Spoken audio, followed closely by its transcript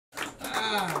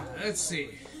Let's see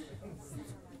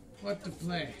what to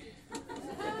play.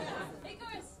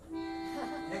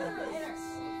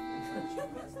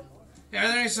 Yeah, are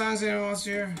there any songs anyone wants to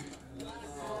hear? Do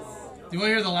you want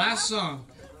to hear the last song?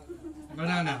 But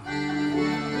no.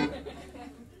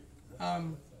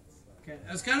 Okay.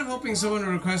 I was kind of hoping someone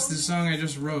would request this song I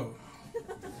just wrote.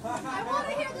 I want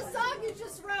to hear the song you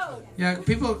just wrote. Yeah,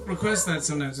 people request that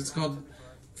sometimes. It's called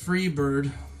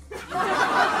FreeBird.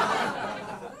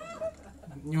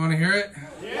 You want to hear it?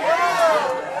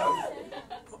 Yeah!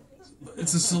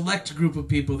 It's a select group of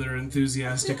people that are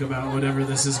enthusiastic about whatever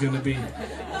this is going to be.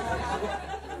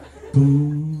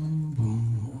 Boom,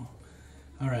 boom.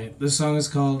 All right, this song is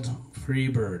called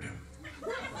FreeBird.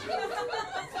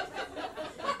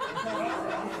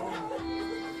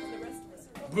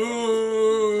 Boo!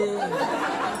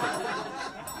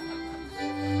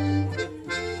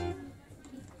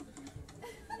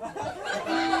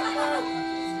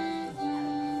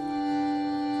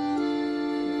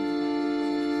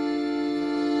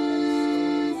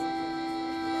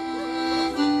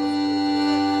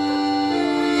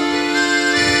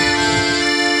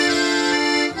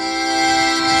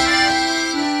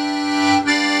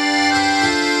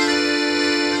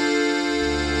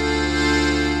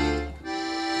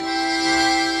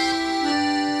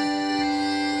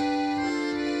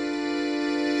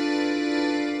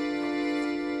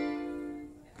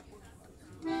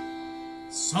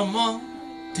 Someone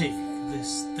take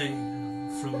this thing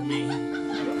from me.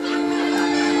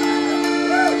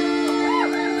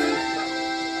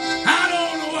 I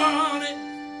don't want it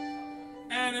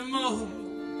anymore.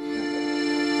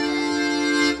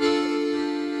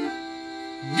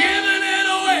 Giving it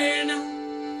away now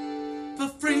for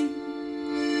free.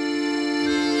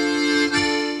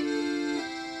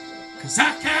 'Cause I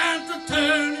can't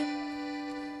return it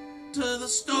to the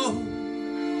store.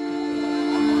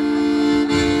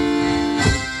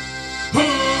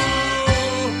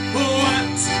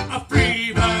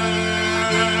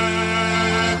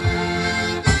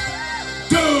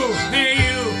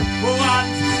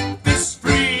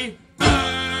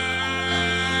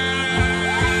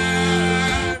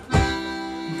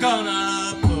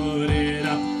 Gonna put it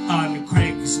up on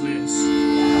Craigslist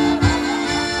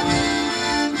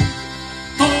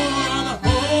for the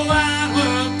whole wide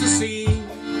world to see,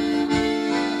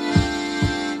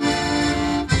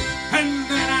 and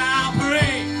then I'll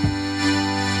pray,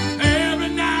 every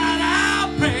night I'll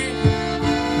pray,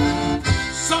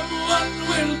 someone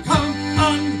will come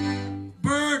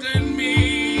unburden me.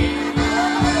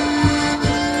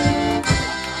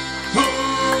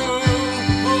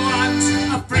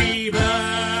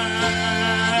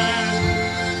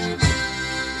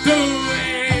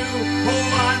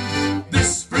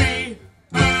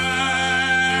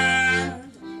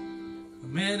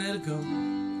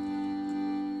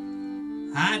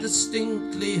 I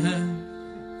distinctly heard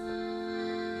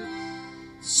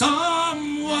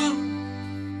someone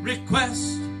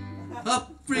request a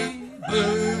free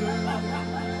bird.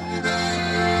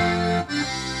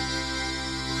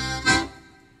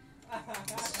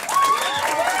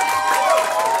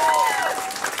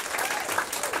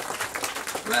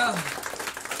 Well,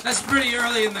 that's pretty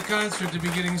early in the concert to be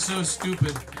getting so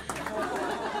stupid.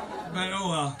 But oh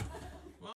well.